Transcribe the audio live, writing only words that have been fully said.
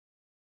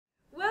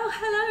Well,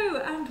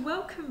 hello and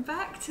welcome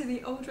back to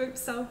the Old Rope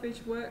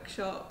Salvage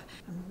Workshop.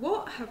 And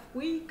what have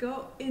we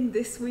got in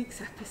this week's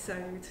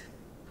episode?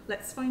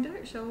 Let's find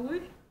out, shall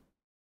we?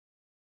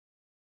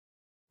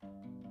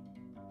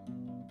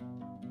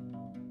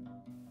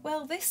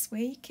 Well, this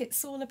week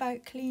it's all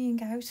about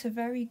cleaning out a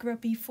very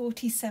grubby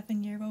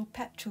 47-year-old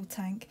petrol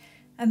tank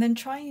and then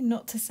trying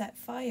not to set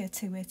fire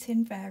to it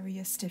in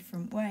various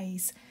different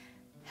ways.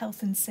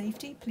 Health and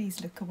safety,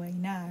 please look away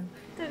now.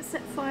 Don't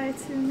set fire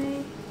to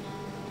me.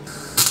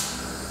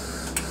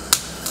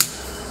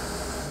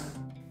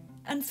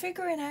 And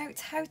figuring out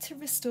how to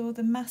restore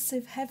the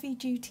massive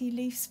heavy-duty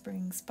leaf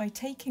springs by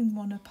taking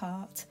one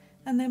apart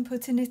and then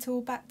putting it all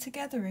back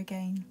together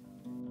again.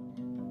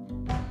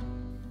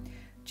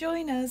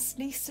 Join us,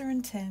 Lisa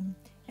and Tim,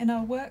 in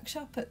our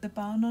workshop at the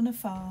barn on a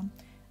farm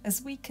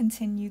as we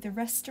continue the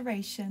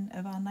restoration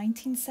of our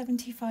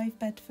 1975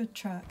 Bedford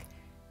truck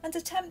and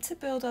attempt to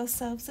build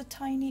ourselves a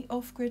tiny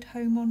off-grid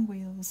home on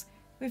wheels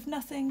with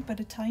nothing but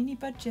a tiny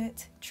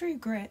budget, true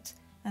grit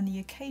and the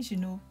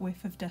occasional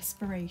whiff of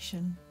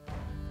desperation.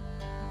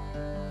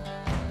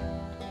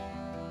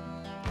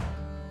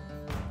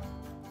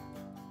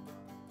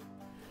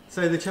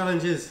 So the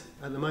challenge is,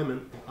 at the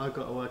moment, I've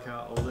got to work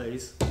out all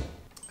these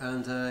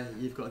and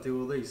you've got to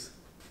do all these.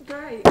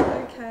 Great,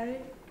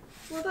 okay.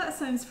 Well, that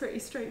sounds pretty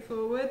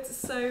straightforward.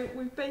 So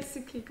we've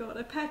basically got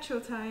a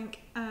petrol tank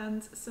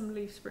and some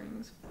leaf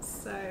springs.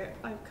 So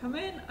I've come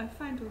in, I've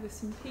found all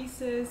this in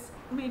pieces.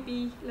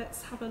 Maybe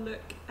let's have a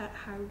look at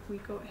how we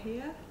got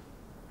here.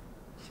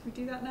 Should we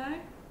do that now? Do you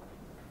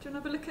want to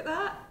have a look at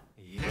that?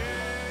 Yeah.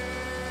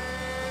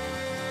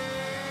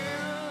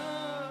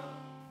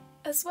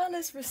 As well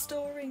as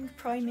restoring,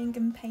 priming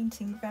and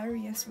painting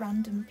various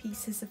random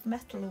pieces of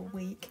metal all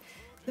week,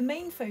 the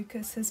main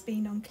focus has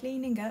been on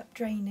cleaning up,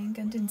 draining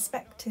and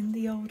inspecting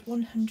the old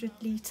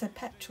 100-litre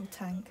petrol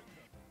tank.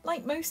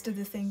 Like most of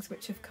the things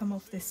which have come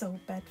off this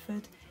old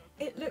Bedford,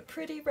 it looked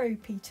pretty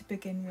ropey to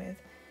begin with,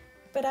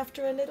 but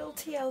after a little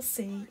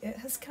TLC it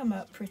has come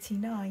up pretty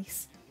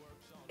nice.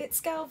 It's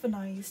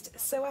galvanised,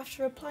 so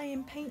after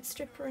applying paint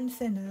stripper and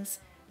thinners,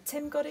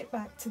 Tim got it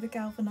back to the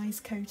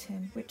galvanised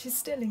coating, which is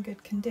still in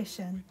good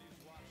condition.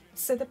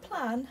 So the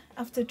plan,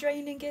 after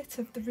draining it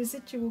of the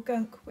residual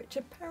gunk which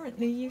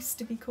apparently used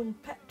to be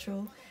called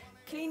petrol,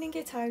 cleaning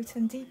it out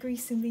and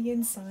degreasing the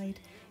inside,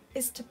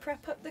 is to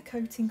prep up the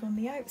coating on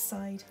the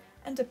outside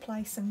and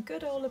apply some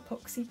good old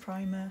epoxy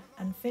primer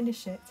and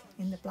finish it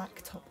in the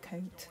black top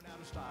coat.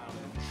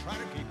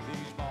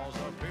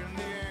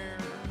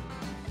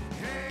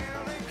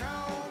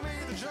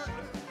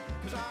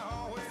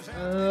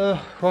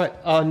 Right,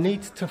 I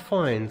need to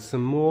find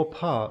some more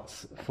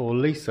parts for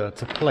Lisa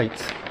to plate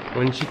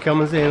when she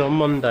comes in on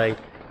Monday,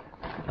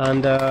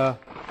 and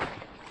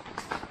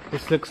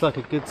this looks like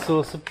a good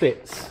source of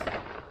bits.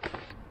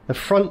 The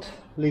front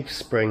leaf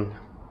spring,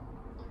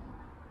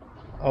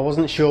 I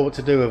wasn't sure what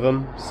to do with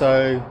them,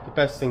 so the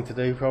best thing to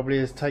do probably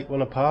is take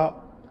one apart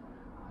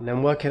and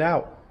then work it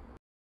out.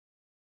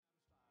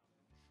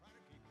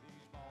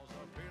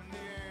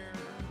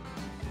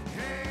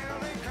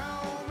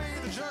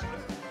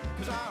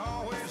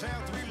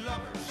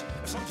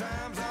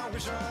 Sometimes I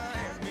wish I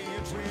had me a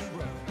twin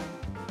brother,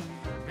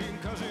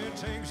 because it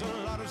takes a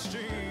lot of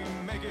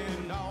steam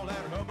making all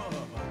that hubbub.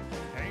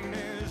 Ain't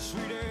as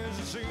sweet as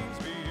it seems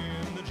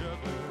being the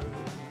juggler.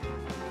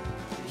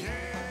 Yeah,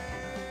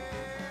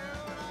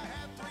 I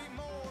had 3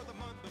 more the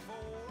month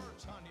before,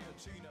 Tanya,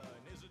 Tina,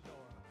 and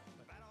Isadora,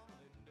 but that all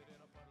ended in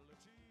a puddle of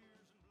tears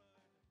and blood.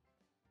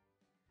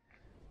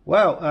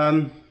 Well,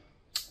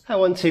 that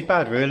wasn't too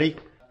bad really.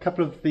 A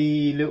couple of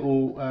the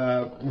little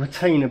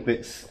retainer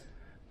bits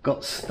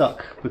got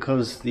stuck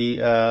because the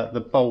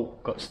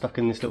bolt got stuck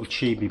in this little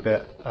tubey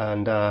bit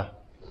and it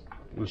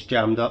was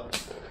jammed up,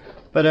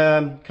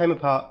 but came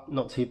apart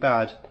not too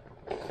bad.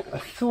 I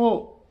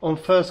thought on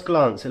first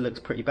glance it looks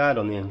pretty bad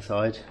on the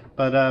inside,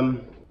 but I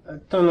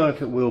don't know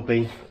if it will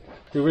be.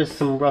 There is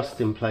some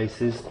rust in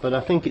places, but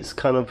I think it's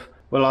kind of,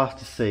 we'll have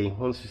to see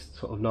once we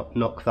sort of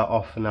knock that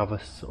off and have a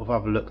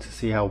look to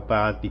see how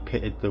badly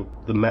pitted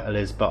the metal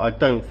is, but I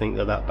don't think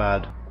they're that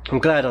bad. I'm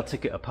glad I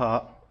took it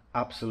apart,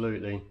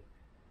 absolutely,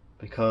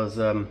 because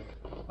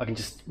I can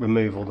just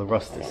remove all the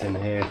rust that's in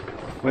here.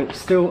 We're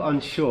still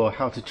unsure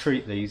how to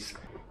treat these.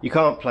 You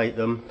can't plate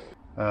them.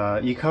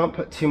 You can't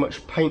put too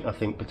much paint, I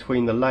think,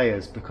 between the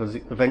layers, because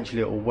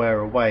eventually it will wear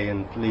away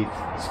and leave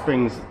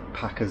springs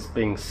packers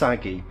being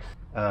saggy.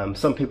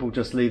 Some people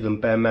just leave them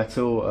bare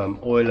metal,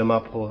 oil them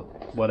up or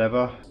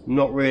whatever.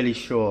 Not really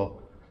sure.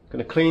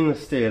 Going to clean the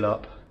steel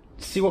up,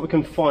 see what we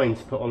can find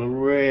to put on a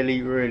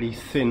really, really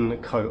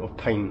thin coat of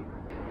paint.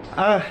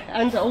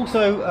 And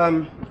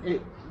also,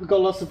 we've got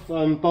lots of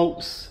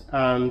bolts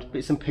and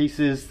bits and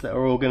pieces that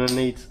are all going to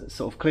need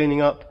sort of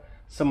cleaning up.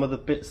 Some of the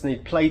bits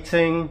need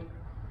plating.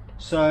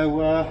 So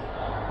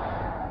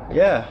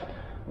yeah,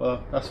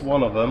 well, that's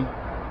one of them.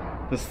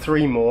 There's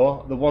 3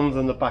 more. The ones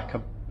on the back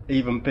are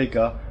even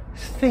bigger.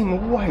 This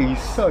thing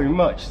weighs so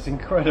much, it's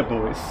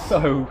incredible. It's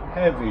so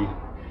heavy.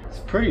 It's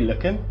pretty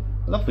looking.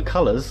 I love the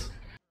colours.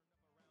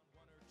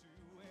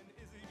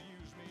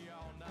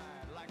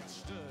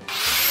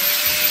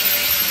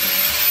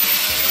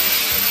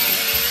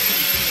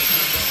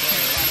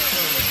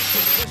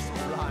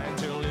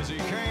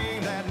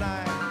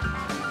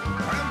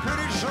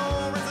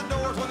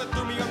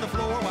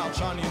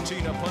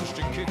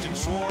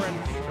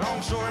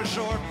 long story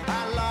short,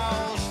 I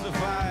lost the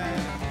fight.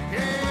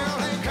 Yeah,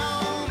 they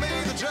call me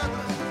the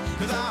juggler,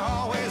 'cause I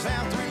always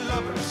have three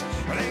lovers.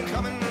 But they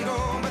come and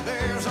go, but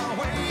there's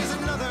always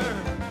another.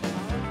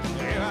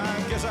 Yeah,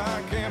 I guess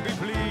I can't be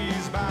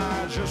pleased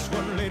by just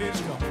one lady's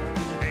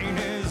comfort. Ain't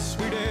as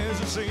sweet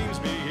as it seems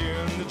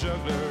being the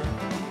juggler.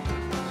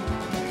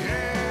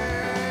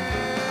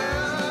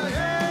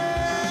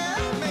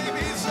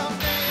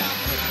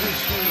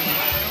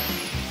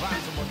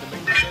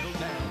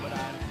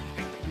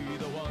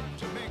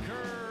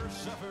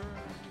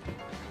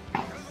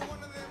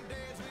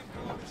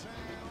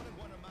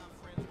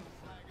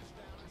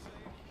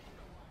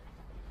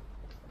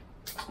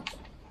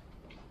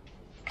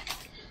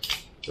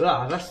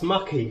 Ah, that's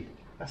mucky.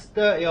 That's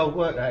dirty old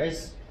work, that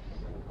is.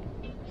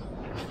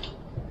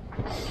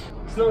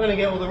 It's not going to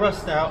get all the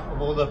rust out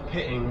of all the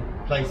pitting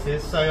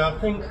places, so I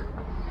think,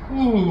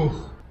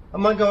 I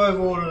might go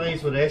over all of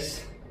these with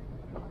this,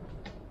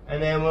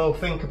 and then we'll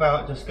think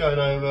about just going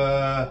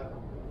over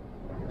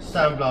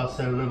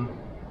sandblasting them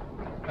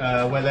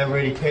where they're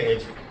really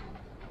pitted,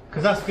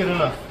 because that's good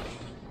enough,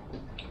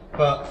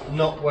 but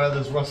not where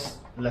there's rust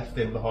left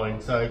in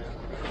behind. So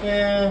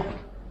yeah,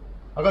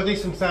 I've got to do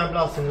some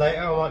sandblasting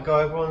later. I might go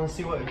over one and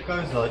see what it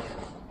goes like.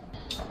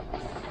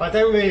 I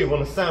don't really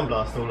want to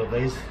sandblast all of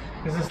these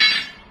because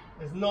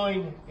there's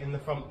 9 in the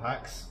front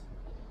packs.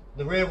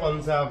 The rear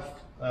ones have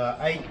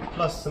 8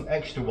 plus some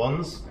extra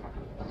ones.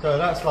 So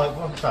that's like,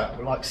 what's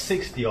that, like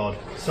 60 odd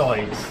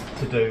sides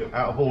to do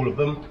out of all of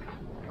them.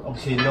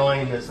 Obviously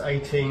 9, there's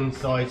 18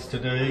 sides to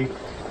do.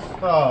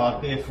 Oh,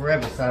 I'd be here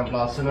forever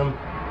sandblasting them.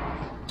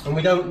 And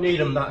we don't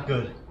need them that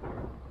good.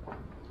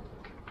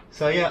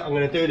 So yeah, I'm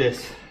going to do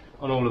this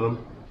on all of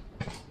them.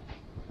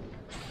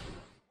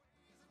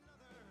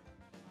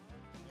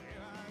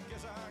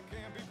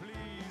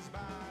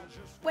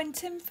 When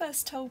Tim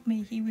first told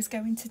me he was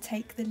going to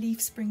take the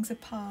leaf springs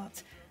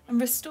apart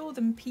and restore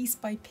them piece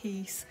by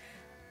piece,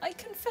 I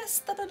confess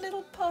that a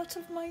little part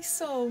of my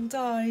soul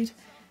died.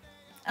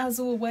 As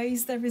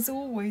always, there is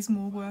always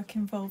more work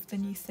involved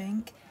than you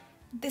think.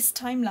 This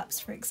time-lapse,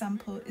 for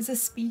example, is a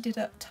speeded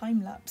up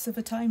time-lapse of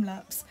a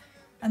time-lapse,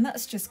 and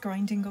that's just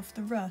grinding off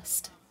the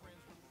rust.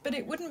 But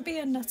it wouldn't be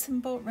a nut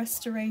and bolt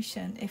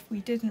restoration if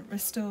we didn't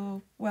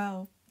restore,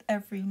 well,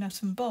 every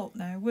nut and bolt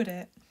now, would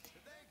it?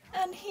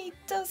 And he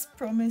does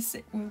promise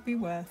it will be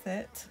worth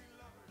it.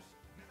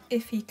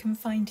 If he can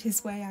find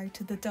his way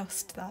out of the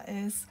dust, that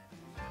is.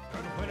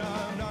 And when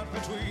I'm not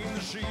between the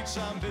sheets,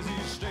 I'm busy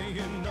staying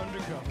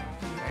undercover.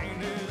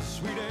 Ain't as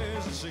sweet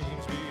as it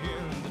seems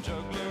being the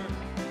juggler.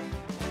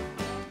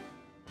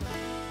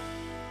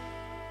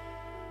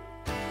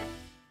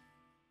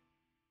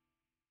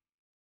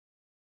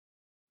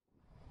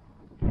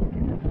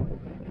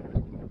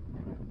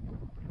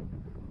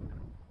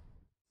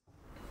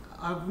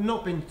 I've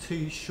not been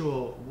too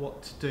sure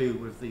what to do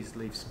with these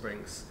leaf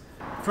springs.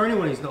 For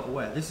anyone who's not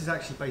aware, this is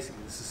actually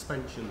basically the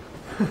suspension.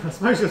 I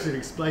suppose I should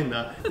explain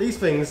that. These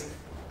things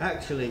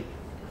actually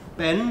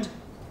bend,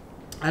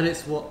 and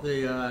it's what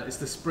it's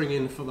the spring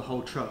in for the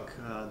whole truck.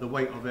 The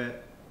weight of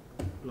it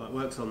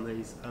works on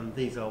these, and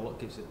these are what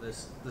gives it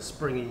the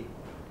springy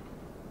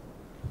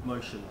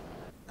motion.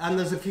 And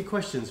there's a few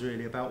questions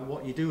really about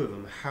what you do with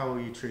them, how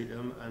you treat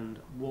them, and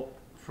what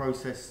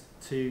process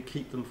to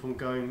keep them from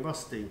going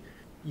rusty.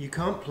 You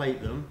can't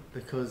plate them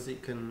because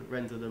it can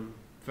render them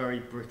very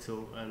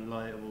brittle and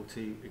liable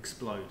to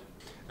explode.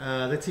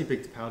 They're too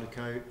big to powder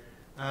coat,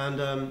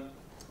 and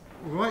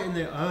right in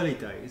the early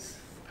days,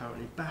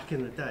 apparently back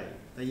in the day,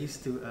 they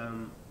used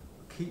to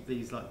keep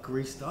these like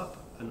greased up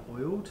and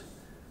oiled,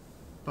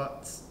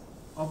 but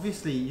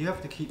obviously you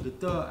have to keep the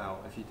dirt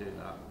out if you do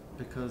that,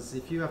 because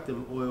if you have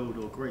them oiled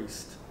or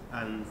greased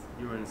and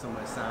you're in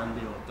somewhere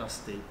sandy or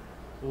dusty,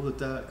 all the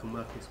dirt can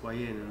work its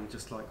way in and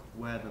just like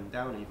wear them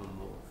down even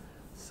more.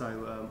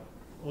 So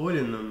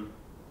oiling them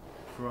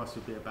for us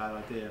would be a bad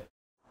idea.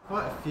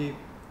 Quite a few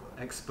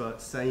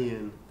experts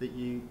saying that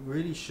you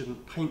really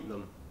shouldn't paint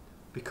them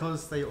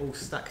because they all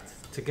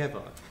stacked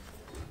together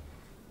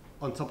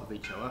on top of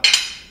each other.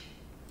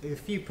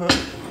 If you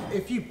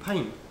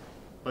paint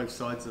both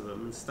sides of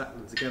them and stack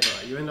them together,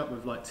 you end up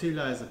with like 2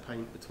 layers of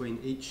paint between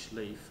each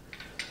leaf,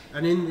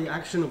 and in the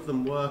action of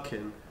them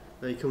working,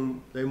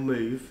 they'll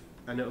move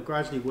and it'll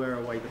gradually wear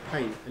away the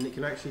paint, and it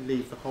can actually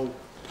leave the whole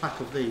pack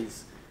of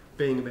these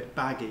being a bit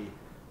baggy.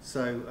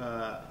 So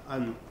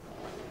and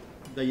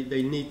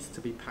they need to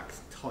be packed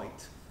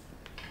tight.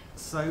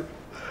 So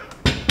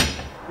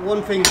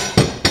one thing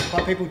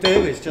that people do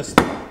is just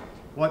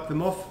wipe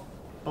them off,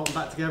 bolt them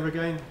back together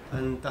again,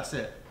 and that's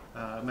it.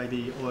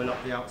 Maybe oil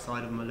up the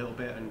outside of them a little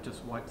bit and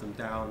just wipe them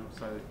down,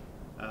 so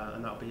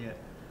and that'll be it.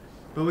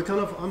 But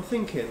I'm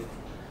thinking,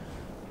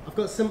 I've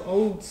got some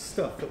old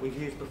stuff that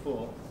we've used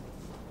before,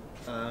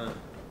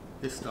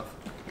 this stuff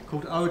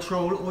called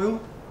petrol oil.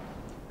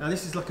 Now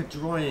this is like a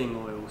drying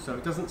oil, so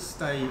it doesn't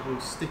stay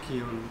all sticky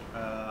and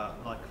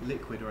like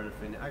liquid or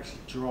anything. It actually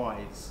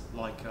dries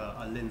like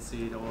a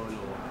linseed oil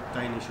or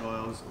Danish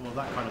oils or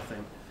that kind of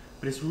thing.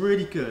 But it's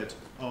really good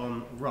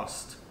on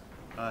rust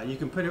You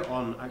can put it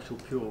on actual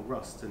pure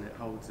rust and it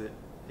holds it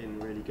in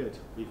really good.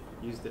 We've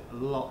used it a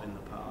lot in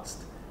the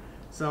past.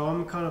 So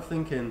I'm kind of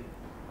thinking,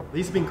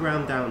 these have been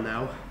ground down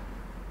now.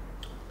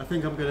 I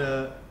think I'm going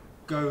to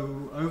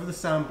go over the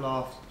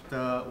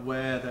sandblaster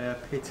where they are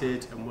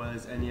pitted and where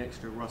there's any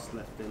extra rust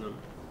left in them.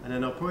 And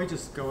then I'll probably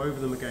just go over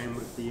them again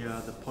with the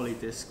poly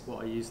disc,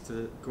 what I used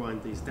to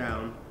grind these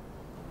down,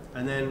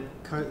 and then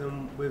coat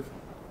them with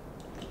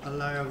a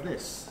layer of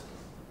this.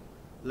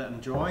 Let them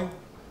dry,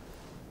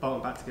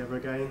 bolt them back together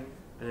again,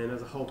 and then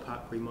as a whole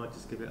pack we might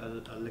just give it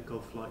a lick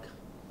of like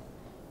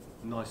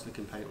nice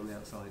looking paint on the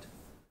outside.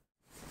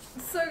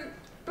 So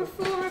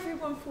before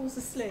everyone falls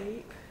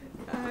asleep,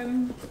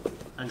 and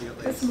you got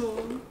this. there's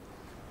more.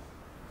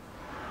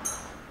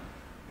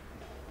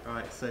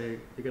 Alright, so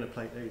you're going to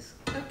plate these.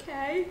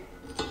 Okay.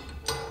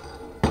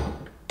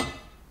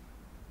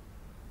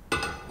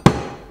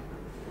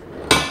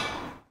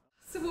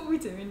 So what are we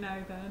doing now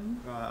then?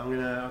 Right,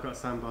 I've got to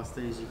sandblast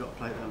these, you've got to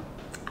plate them.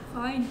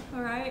 Fine,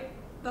 alright.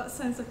 That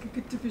sounds like a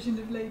good division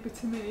of labour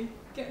to me.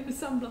 Getting the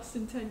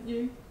sandblasting tent,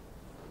 you.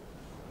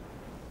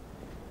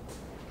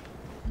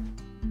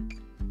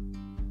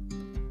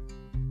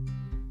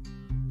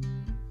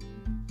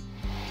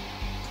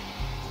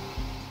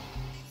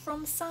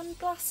 From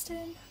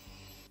sandblasting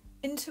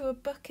into a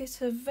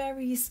bucket of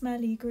very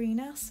smelly green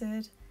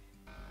acid,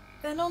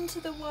 then onto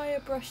the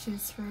wire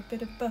brushes for a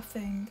bit of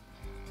buffing.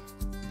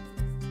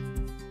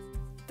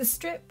 The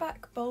stripped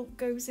back bolt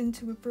goes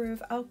into a brew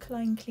of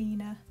alkaline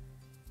cleaner,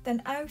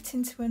 then out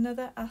into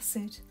another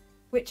acid,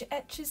 which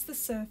etches the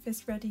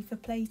surface ready for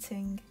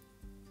plating.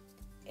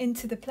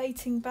 Into the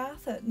plating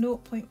bath at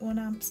 0.1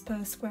 amps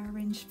per square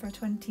inch for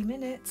 20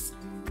 minutes,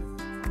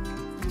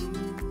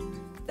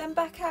 then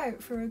back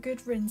out for a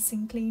good rinse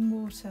in clean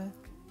water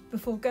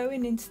before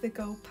going into the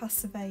gold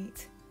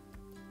passivate.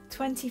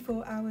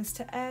 24 hours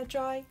to air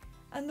dry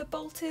and the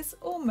bolt is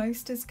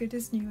almost as good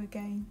as new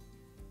again.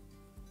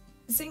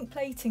 Zinc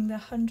plating the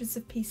hundreds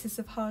of pieces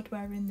of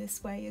hardware in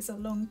this way is a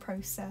long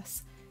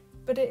process,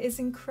 but it is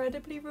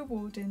incredibly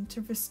rewarding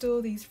to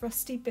restore these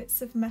rusty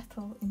bits of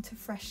metal into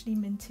freshly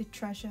minted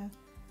treasure.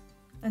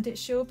 And it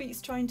sure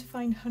beats trying to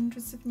find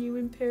hundreds of new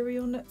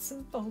imperial nuts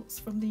and bolts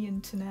from the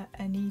internet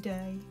any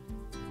day.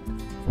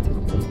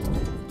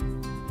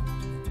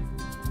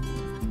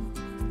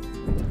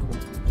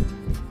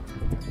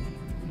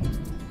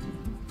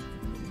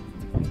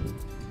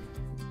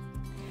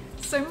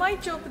 So my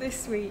job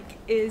this week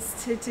is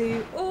to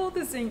do all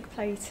the zinc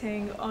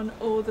plating on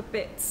all the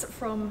bits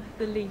from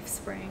the leaf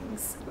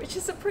springs, which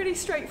is a pretty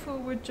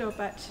straightforward job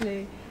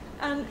actually.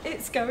 And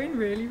it's going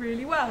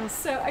really well.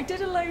 So I did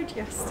a load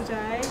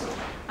yesterday.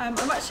 I'm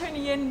actually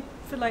only in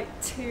for like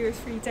 2 or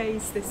 3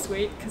 days this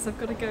week because I've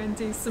got to go and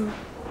do some,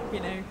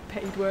 you know,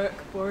 paid work,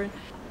 boring.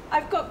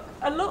 I've got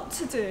a lot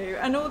to do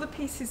and all the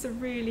pieces are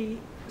really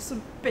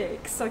sort of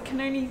big, so I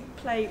can only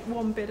plate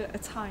one bit at a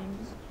time.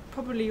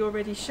 Probably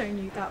already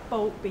shown you that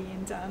bolt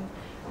being done.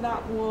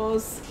 That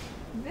was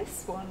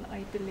this one, I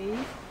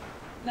believe.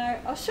 Now,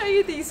 I'll show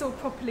you these all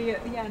properly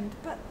at the end,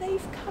 but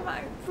they've come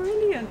out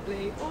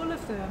brilliantly, all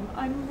of them.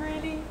 I'm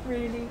really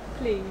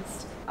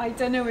pleased. I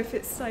don't know if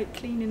it's like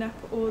cleaning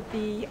up or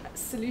the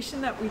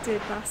solution that we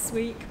did last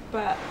week,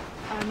 but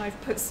I've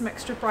put some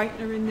extra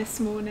brightener in this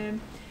morning.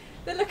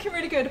 They're looking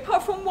really good,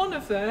 apart from one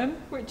of them,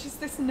 which is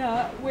this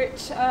nut,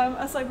 which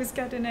as I was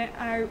getting it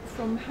out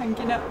from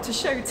hanging up to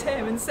show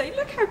Tim and say,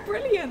 look how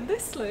brilliant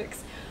this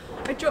looks,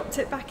 I dropped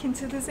it back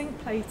into the zinc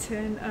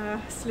plating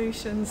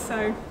solution,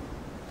 so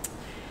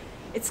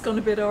it's gone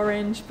a bit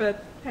orange,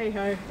 but hey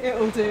ho,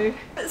 it'll do.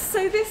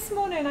 So this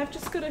morning I've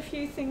just got a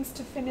few things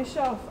to finish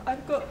off.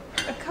 I've got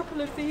a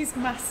couple of these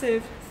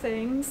massive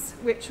things,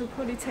 which will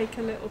probably take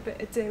a little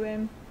bit of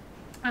doing,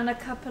 and a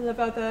couple of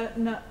other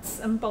nuts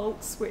and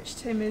bolts, which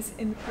Tim is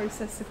in the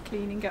process of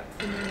cleaning up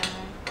for me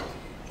now.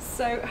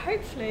 So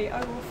hopefully I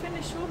will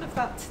finish all of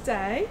that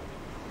today,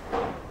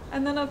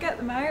 and then I'll get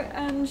them out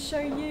and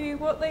show you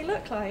what they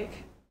look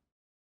like.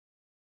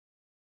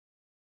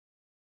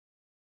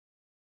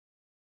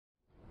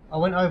 I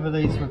went over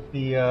these with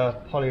the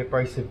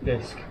polyabrasive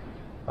disc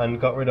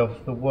and got rid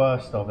of the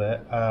worst of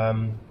it.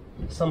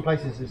 Some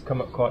places it's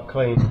come up quite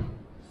clean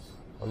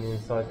on the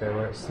inside there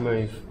where it's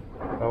smooth,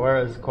 but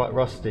where it's quite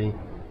rusty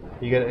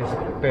you get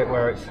this bit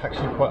where it's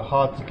actually quite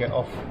hard to get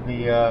off.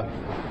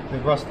 The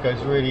rust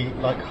goes really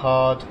like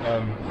hard. I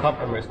can't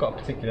remember, it's got a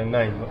particular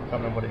name, but I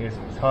can't remember what it is.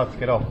 It's hard to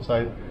get off,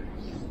 so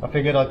I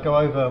figured I'd go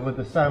over with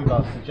the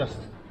sandblaster just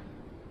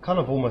kind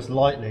of almost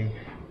lightly.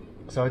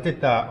 So I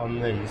did that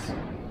on these.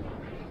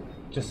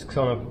 Just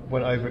kind of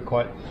went over it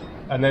quite,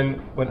 and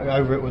then went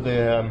over it with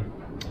the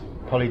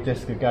poly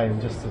disc again,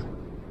 just to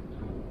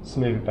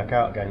smooth it back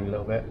out again a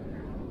little bit.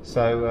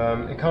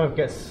 So it kind of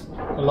gets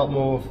a lot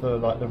more of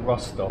the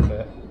rust off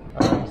it.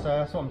 So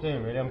that's what I'm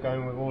doing really. I'm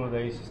going with all of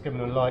these, just giving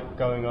them a light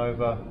going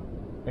over,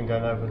 then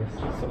going over this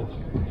sort of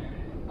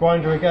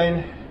grinder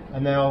again.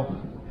 And now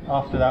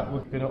after that we're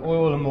going to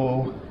oil them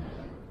all,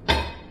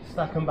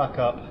 stack them back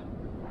up,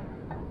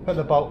 put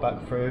the bolt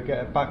back through, get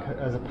it back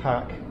as a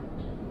pack,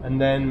 and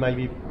then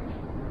maybe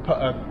put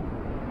a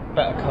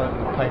better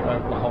coating of paint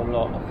over the whole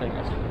lot. I think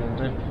that's what we're going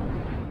to do.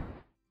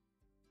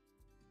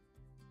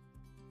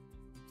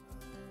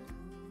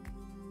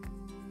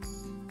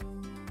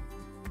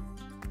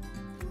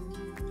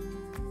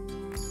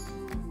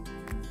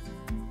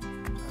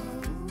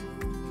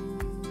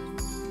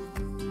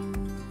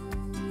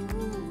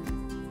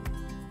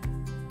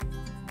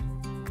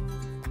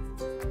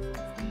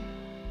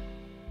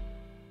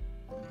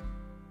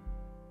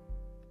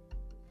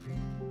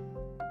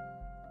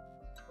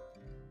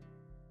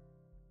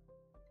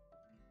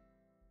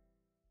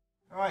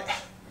 Right,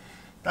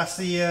 that's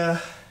the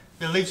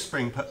leaf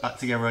spring put back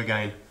together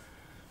again.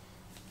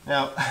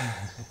 Now,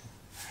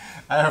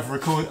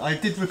 I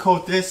did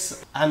record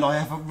this, and I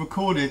have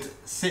recorded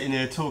sitting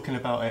here talking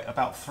about it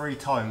about 3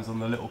 times on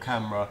the little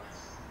camera,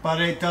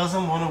 but it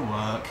doesn't want to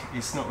work.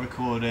 It's not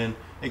recording.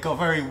 It got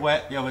very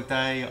wet the other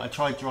day. I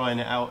tried drying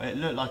it out. It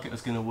looked like it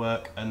was going to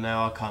work, and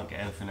now I can't get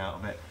anything out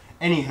of it.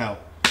 Anyhow,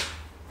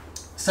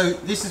 so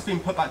this has been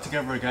put back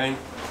together again.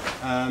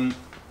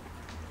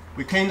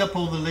 We cleaned up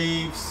all the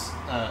leaves,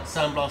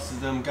 sandblasted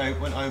them,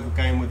 went over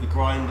again with the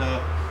grinder.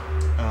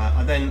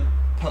 I then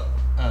put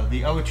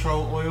the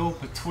petrol oil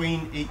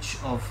between each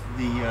of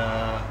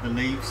the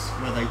leaves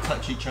where they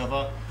touch each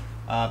other,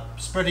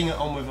 spreading it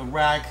on with a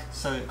rag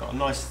so it got a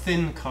nice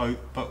thin coat,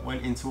 but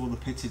went into all the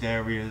pitted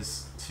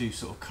areas to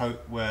sort of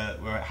coat where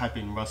it had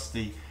been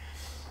rusty,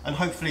 and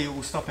hopefully it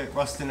will stop it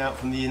rusting out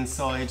from the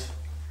inside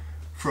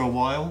for a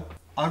while.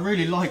 I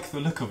really like the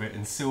look of it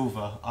in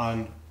silver,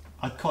 and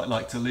I'd quite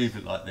like to leave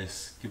it like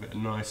this, give it a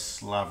nice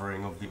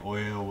slavering of the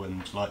oil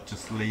and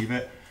just leave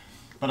it.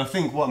 But I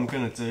think what I'm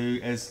going to do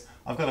is,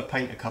 I've got to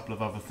paint a couple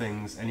of other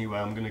things anyway.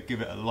 I'm going to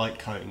give it a light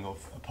coating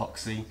of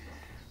epoxy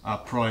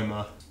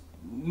primer,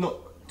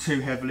 not too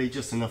heavily,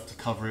 just enough to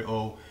cover it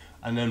all,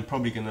 and then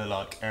probably going to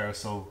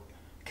aerosol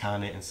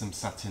can it in some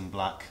satin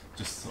black,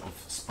 just sort of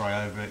spray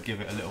over it,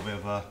 give it a little bit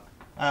of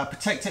a,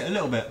 protect it a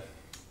little bit.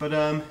 But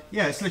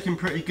yeah, it's looking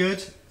pretty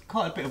good.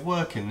 Quite a bit of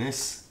work in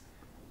this.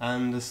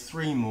 And there's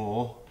 3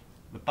 more.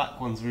 The back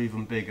ones are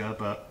even bigger,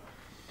 but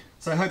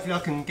so hopefully I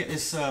can get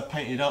this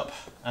painted up,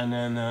 and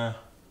then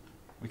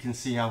we can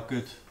see how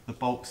good the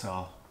bolts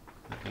are.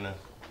 We're gonna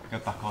go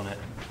back on it,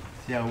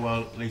 see how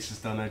well Lisa's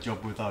done her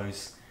job with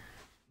those.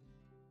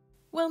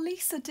 Well,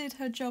 Lisa did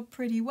her job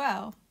pretty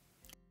well.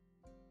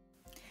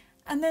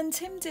 And then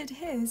Tim did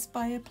his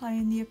by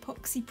applying the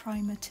epoxy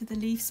primer to the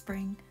leaf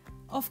spring,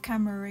 off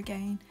camera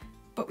again,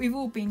 but we've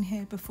all been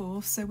here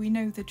before, so we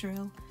know the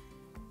drill.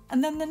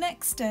 And then the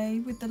next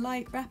day, with the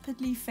light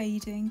rapidly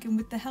fading and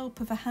with the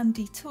help of a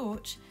handy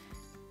torch,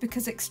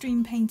 because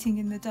extreme painting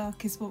in the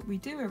dark is what we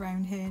do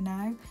around here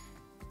now,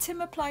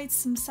 Tim applied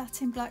some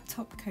satin black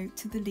top coat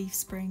to the leaf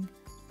spring,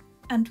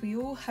 and we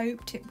all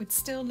hoped it would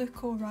still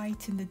look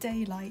alright in the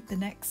daylight the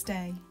next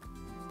day.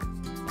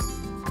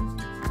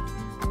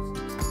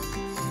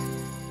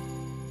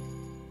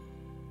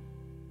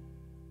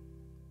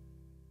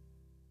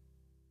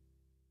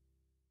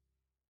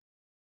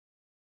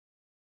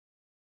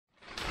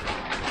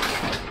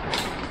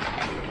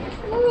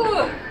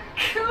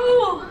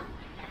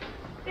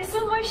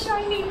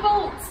 Shiny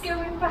bolts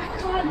going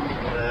back on.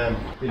 I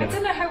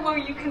don't know how well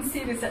you can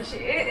see this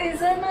actually. It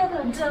is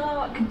another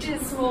dark,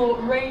 dismal,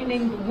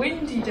 raining,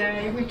 windy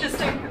day. We've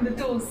just opened the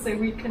doors so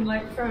we can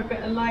throw a bit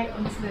of light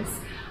onto this.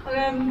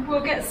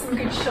 We'll get some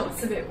good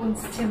shots of it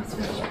once Tim's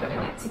finished putting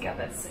it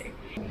together. So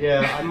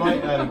yeah, I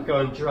might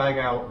go and drag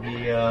out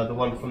the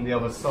one from the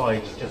other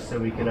side just so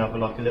we can have a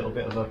little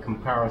bit of a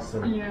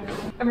comparison. Yeah,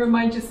 and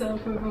remind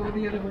yourself of all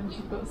the other ones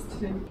you've got to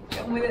do.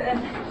 Get on with it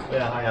then.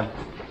 Yeah, I am.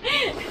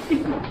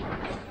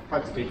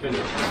 Practically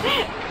finished.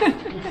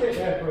 You sit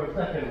there for a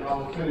second and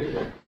I'll finish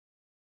it.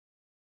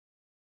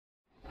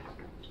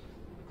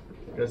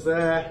 Goes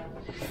there.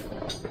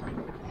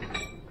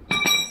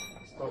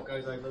 Stock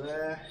goes over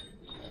there.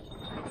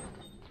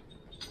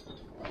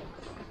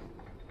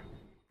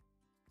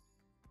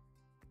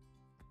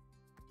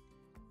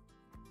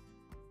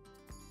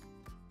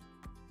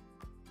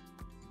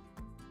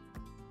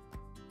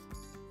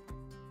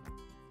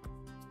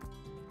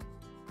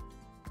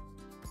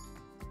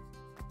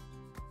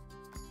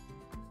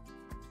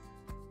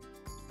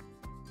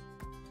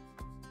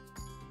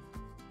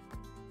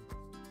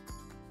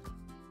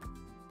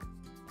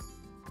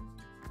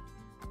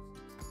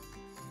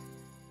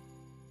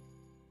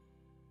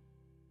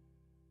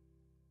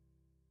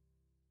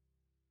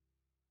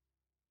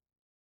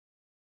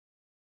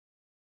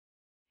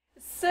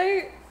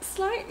 So,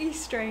 slightly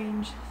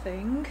strange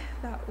thing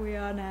that we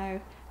are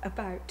now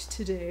about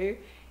to do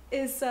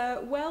is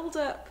weld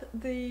up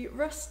the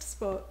rust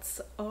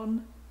spots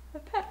on a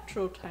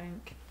petrol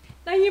tank.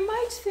 Now you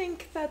might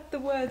think that the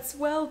words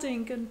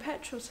welding and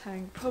petrol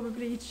tank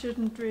probably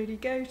shouldn't really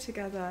go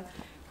together,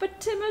 but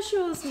Tim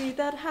assures me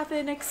that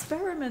having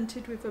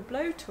experimented with a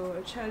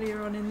blowtorch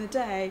earlier on in the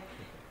day,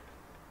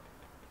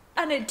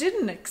 and it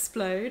didn't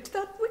explode,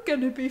 that we're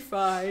going to be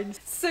fine.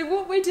 So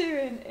what we're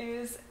doing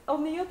is,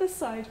 on the other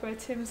side where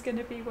Tim's going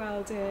to be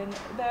welding,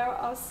 there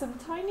are some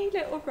tiny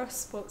little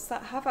rust spots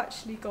that have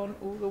actually gone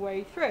all the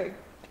way through.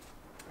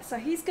 So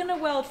he's going to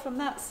weld from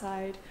that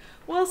side,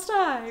 whilst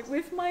I,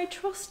 with my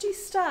trusty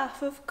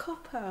staff of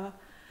copper,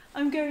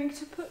 I'm going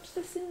to put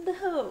this in the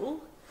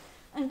hole.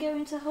 I'm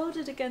going to hold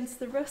it against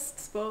the rust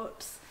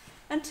spots,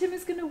 and Tim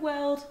is going to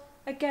weld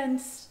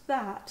against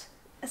that.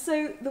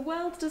 So the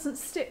weld doesn't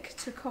stick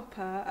to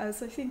copper,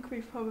 as I think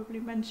we've probably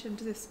mentioned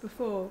this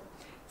before.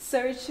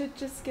 So it should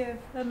just give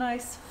a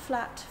nice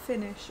flat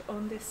finish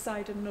on this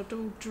side and not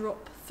all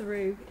drop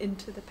through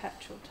into the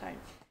petrol tank.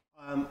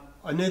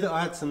 I knew that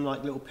I had some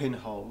like little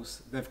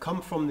pinholes. They've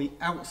come from the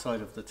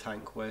outside of the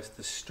tank, where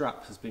the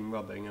strap has been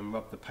rubbing and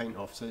rubbed the paint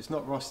off, so it's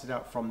not rusted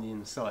out from the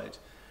inside.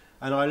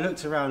 And I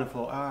looked around and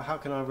thought, how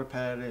can I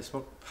repair this?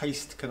 What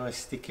paste can I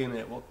stick in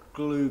it? What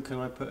glue can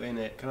I put in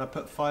it? Can I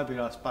put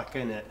fiberglass back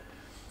in it?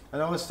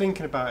 And I was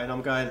thinking about it and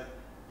I'm going,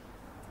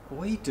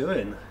 what are you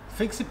doing?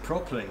 Fix it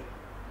properly.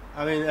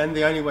 I mean, and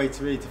the only way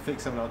to really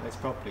fix something like this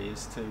properly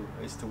is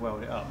to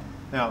weld it up.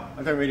 Now,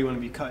 I don't really want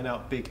to be cutting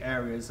out big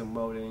areas and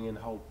welding in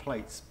whole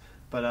plates,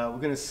 but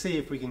we're going to see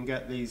if we can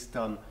get these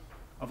done.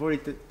 I've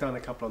already done a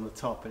couple on the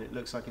top and it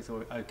looks like it's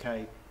all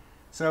okay.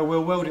 So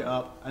we'll weld it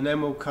up and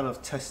then we'll kind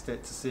of test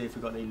it to see if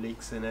we've got any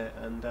leaks in it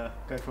and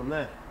go from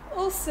there.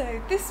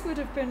 Also, this would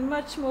have been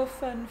much more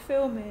fun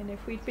filming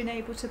if we'd been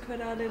able to put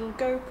our little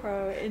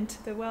GoPro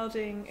into the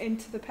welding,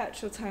 into the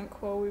petrol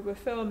tank while we were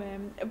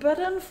filming. But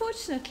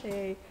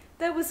unfortunately,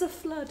 there was a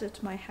flood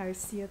at my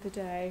house the other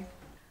day.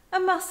 A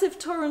massive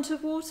torrent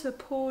of water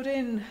poured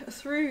in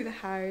through the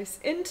house,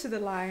 into the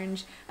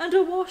lounge, and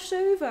washed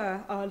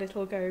over our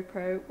little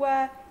GoPro,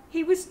 where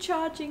he was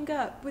charging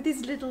up with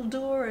his little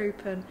door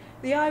open.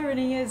 The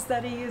irony is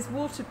that he is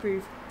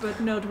waterproof,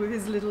 but not with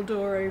his little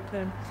door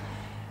open.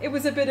 It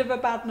was a bit of a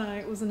bad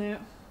night, wasn't it?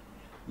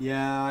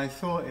 Yeah, I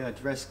thought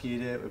I'd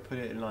rescued it, we put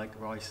it in like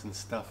rice and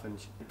stuff,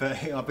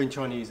 but I've been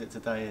trying to use it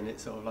today and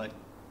it's sort of like,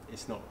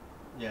 it's not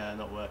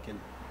working.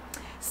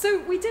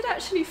 So we did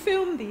actually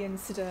film the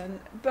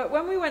incident, but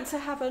when we went to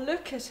have a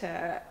look at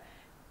it,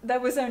 there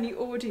was only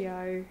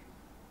audio.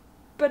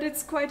 But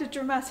it's quite a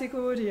dramatic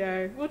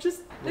audio. We'll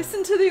just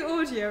listen to the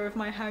audio of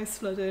my house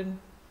flooding.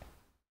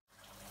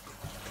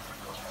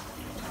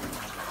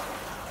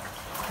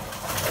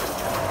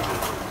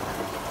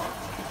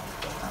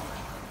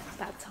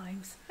 Bad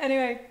times.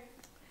 Anyway,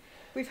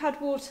 we've had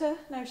water,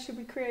 now should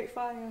we create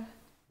fire?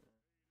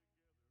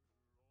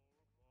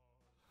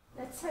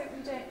 Let's hope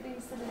we don't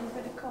lose a little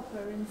bit of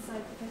copper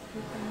inside the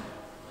petrol tank.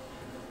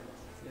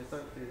 Yeah,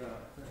 don't do that.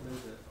 Don't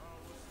lose it.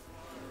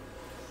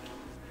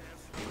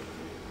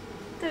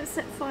 Don't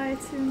set fire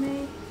to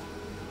me.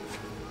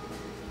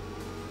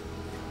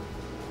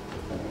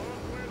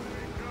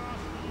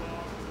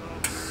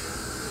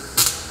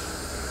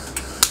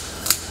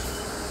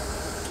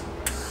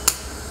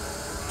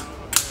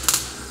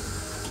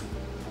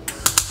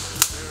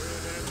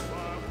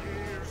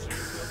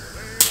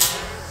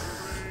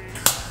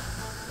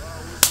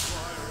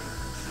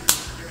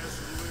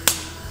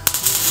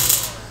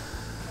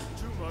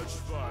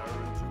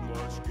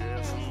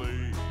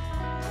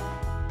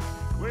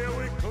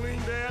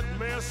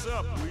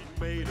 Up, we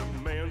made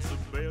amends the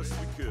best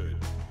we could,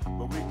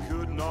 but we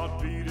could not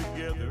be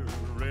together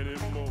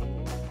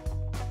anymore.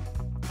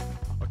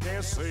 I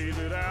can't say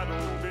that I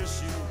don't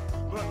miss you,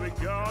 but we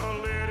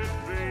gotta let it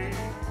be,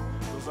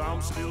 'cause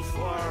I'm still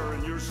fire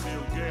and you're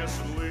still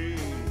gasoline.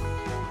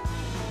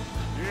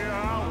 Yeah,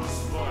 I was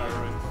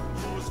fire and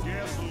you was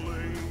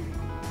gasoline.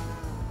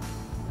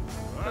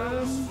 I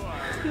was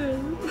fire.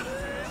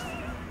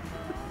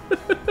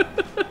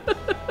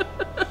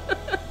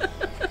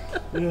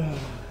 Yeah.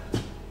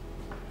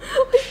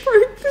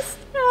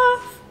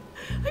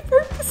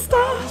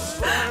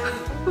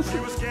 She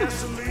was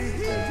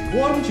gasoline.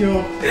 One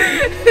job.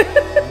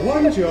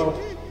 One job.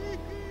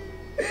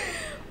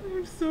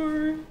 I'm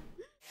sorry.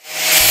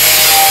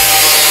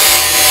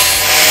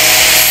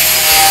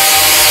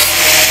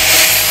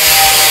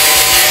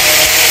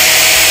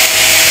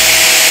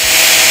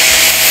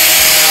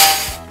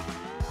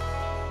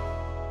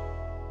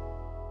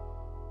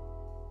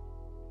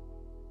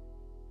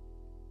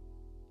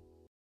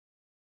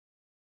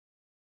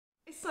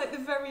 It's like the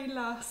very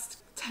last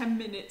 10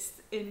 minutes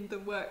in the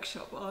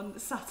workshop on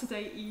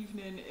Saturday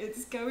evening.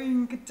 It's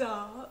going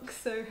dark,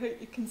 so hope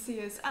you can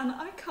see us. And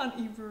I can't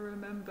even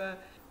remember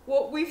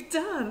what we've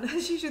done.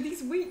 As usual,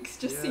 these weeks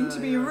just seem to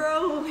be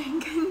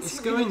rolling into It's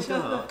going each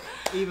other. dark,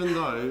 even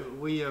though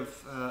we have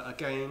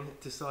again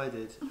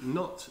decided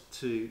not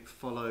to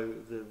follow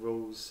the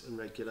rules and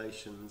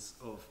regulations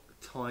of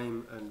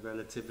time and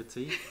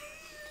relativity.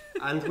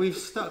 And we've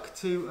stuck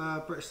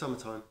to British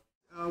summertime.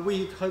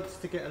 We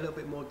hoped to get a little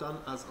bit more done,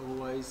 as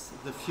always.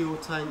 The fuel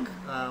tank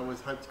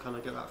was hoped to kind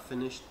of get that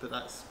finished, but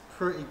that's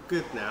pretty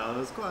good now.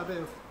 There's quite a bit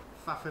of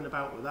faffing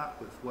about with that,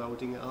 with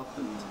welding it up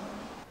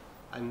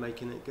and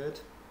making it good.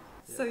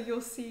 Yeah. So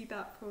you'll see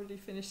that probably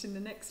finished in the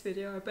next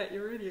video. I bet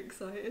you're really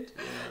excited.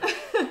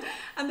 Yeah.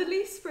 And the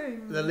leaf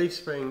spring. The leaf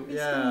spring,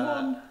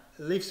 yeah.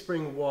 Leaf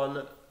spring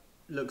 1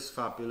 looks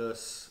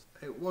fabulous.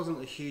 It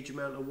wasn't a huge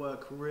amount of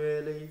work,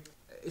 really.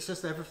 it's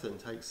just everything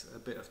takes a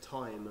bit of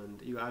time,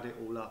 and you add it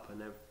all up,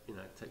 and you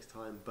know, it takes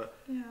time. But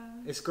Yeah.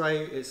 it's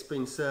great. It's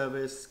been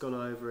serviced, gone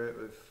over it,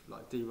 we've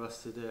like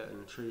derusted it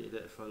and treated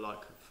it for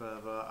like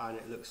further, and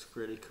it looks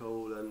really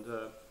cool. And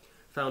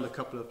found a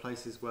couple of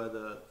places where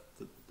the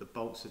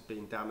bolts had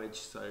been damaged,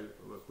 so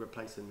we're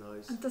replacing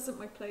those. And doesn't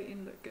my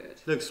plating look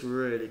good? Looks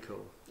really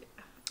cool. Yeah.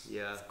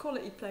 Yeah. It's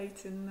quality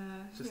plating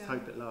there. Just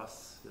hope it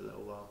lasts a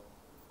little while.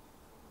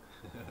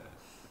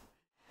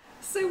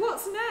 So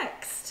what's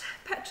next?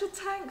 Petrol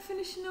tank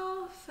finishing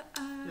off.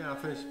 Yeah, I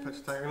finished the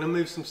petrol tank. I'm going to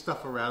move some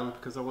stuff around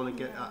because I want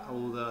to get at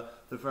all the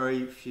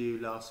very few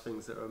last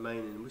things that are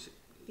remaining, which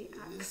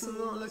is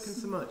not looking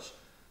so much.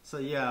 So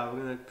yeah,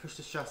 we're going to push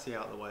the chassis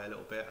out of the way a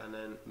little bit and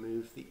then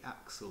move the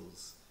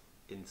axles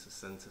into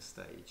centre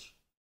stage.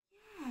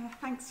 Yeah,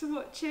 thanks for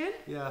watching.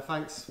 Yeah,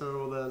 thanks for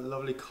all the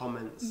lovely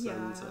comments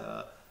and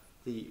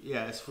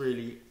it's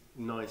really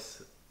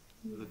nice,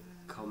 the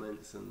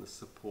comments and the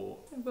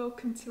support. And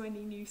welcome to any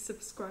new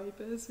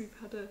subscribers. We've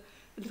had a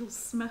little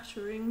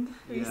smattering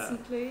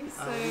recently,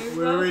 so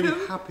we're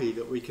really happy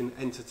that we can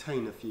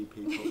entertain a few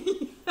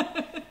people.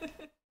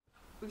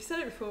 We've said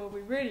it before,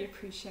 we really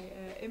appreciate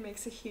it. It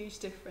makes a huge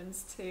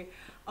difference to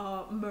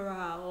our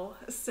morale.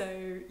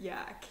 So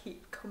yeah,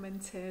 keep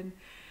commenting,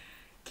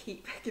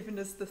 keep giving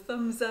us the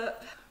thumbs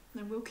up,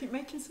 and we'll keep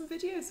making some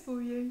videos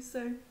for you.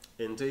 So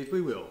Indeed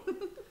we will.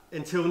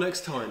 Until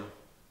next time.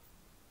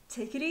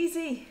 Take it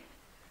easy.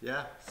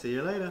 Yeah, see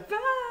you later. Bye.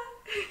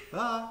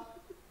 Bye.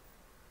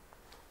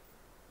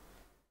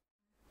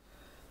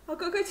 I've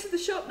got to go to the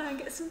shop now and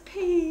get some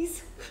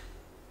peas.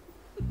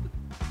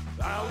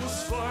 I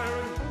was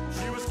firing,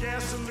 she was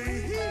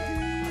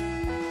gasoline.